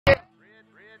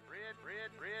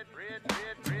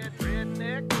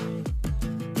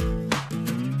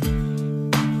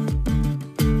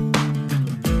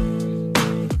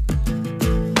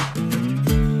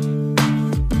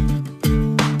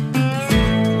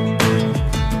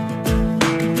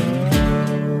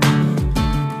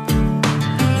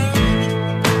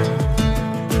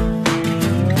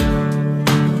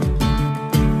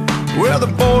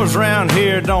boys round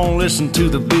here don't listen to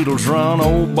the Beatles run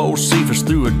old Bo Cephas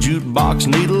through a jukebox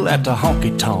needle at the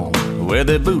honky-tonk where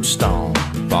they boot stomp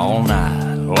all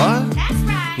night. What? That's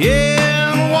right.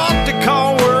 Yeah, and what they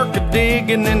call work a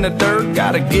digging in the dirt.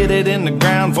 Gotta get it in the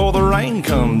ground before the rain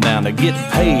come down to get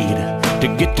paid, to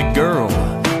get the girl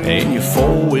in your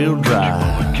four-wheel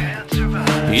drive.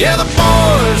 Yeah, the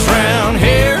boys round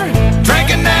here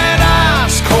drinking that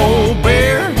ice-cold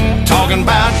beer, talking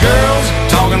about girls,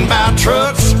 talking about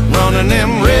trucks, running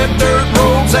them red dirt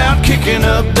roads out, kicking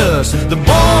up dust. The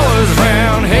boys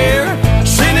round here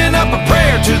sending up a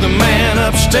prayer to the man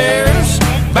upstairs.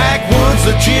 Backwoods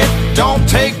legit, don't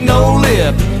take no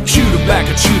lip. Shoot her back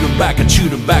and shoot her back and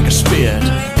shoot her back a spit.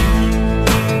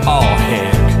 Oh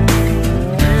heck.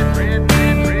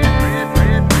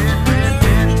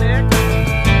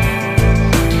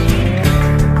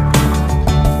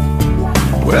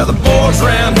 Well, the boys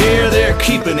round here, they're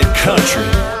keeping it country.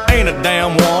 Ain't a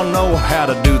damn one know how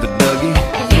to do the Dougie.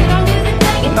 You don't do the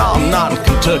Dougie? No, I'm not in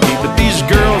Kentucky, but these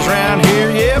girls round here,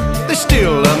 yep, they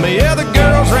still love me. Yeah, the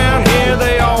girls round here,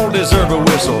 they all deserve a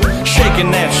whistle,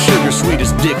 shaking that sugar sweet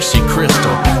as Dixie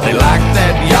Crystal. They like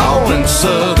that yawling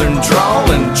southern drawl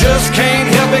and just can't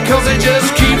help it 'cause they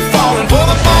just keep falling for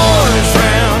the boys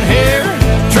round here,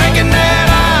 drinking that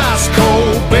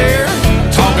ice-cold beer,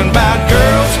 talking about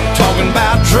girls, talking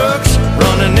about trucks,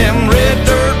 running them red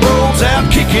dirt roads out,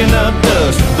 kicking up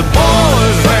dust. The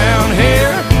boys round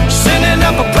here sending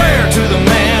up a prayer to the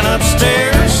man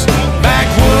upstairs.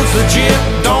 Backwoods legit,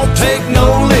 don't take no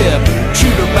lip.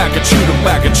 Shoot her back and shoot her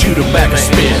back and shoot her back a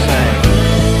spit.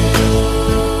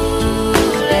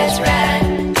 Let's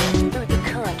ride through the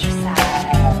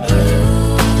countryside.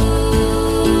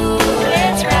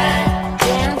 Let's ride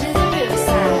down to the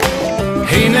riverside.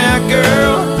 Hey now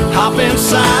girl, hop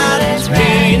inside.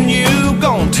 Me and you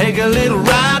gonna take a little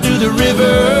ride to the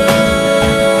river.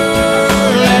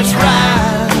 Let's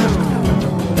ride.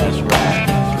 That's right.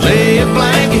 Lay a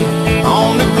blanket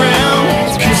on the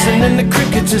ground. Kissing in the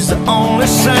crickets is the only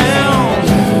sound.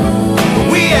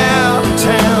 We out of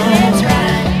town. Let's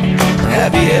ride.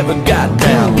 Have you ever got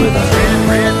down with a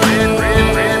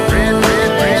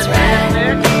Let's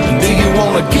ride. do you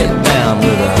wanna get down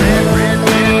with a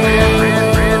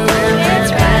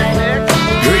Let's ride.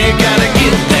 girl, you gotta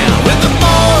get down with the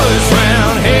boys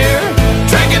round here,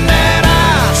 drinking that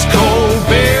ice-cold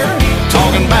beer,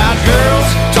 talking about girls,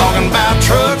 talking about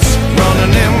trucks,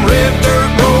 running them red dirt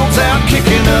roads out,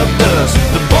 kicking up dust.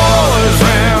 The boys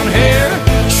round here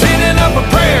sending up a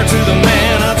prayer to the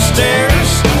man upstairs.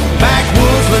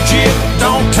 Backwoods legit,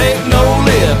 don't take no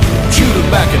lip. Shoot her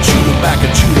back and shoot her back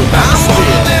and shoot her back. I'm one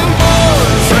of them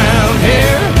boys round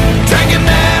here, drinking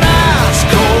that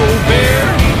ice-cold beer,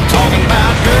 talking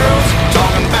about girls,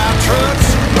 talking about trucks,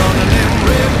 running them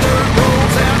red dirt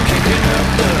roads out, kicking up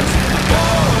dust. The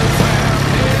boys round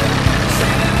here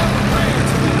sending up a prayer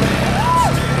to the man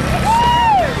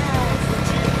upstairs.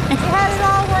 We had it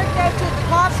all worked out to the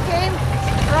Pops game.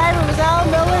 The driver was Al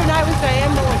Miller and I was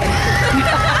Diane Mulligan.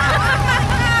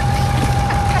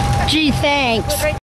 Gee, thanks.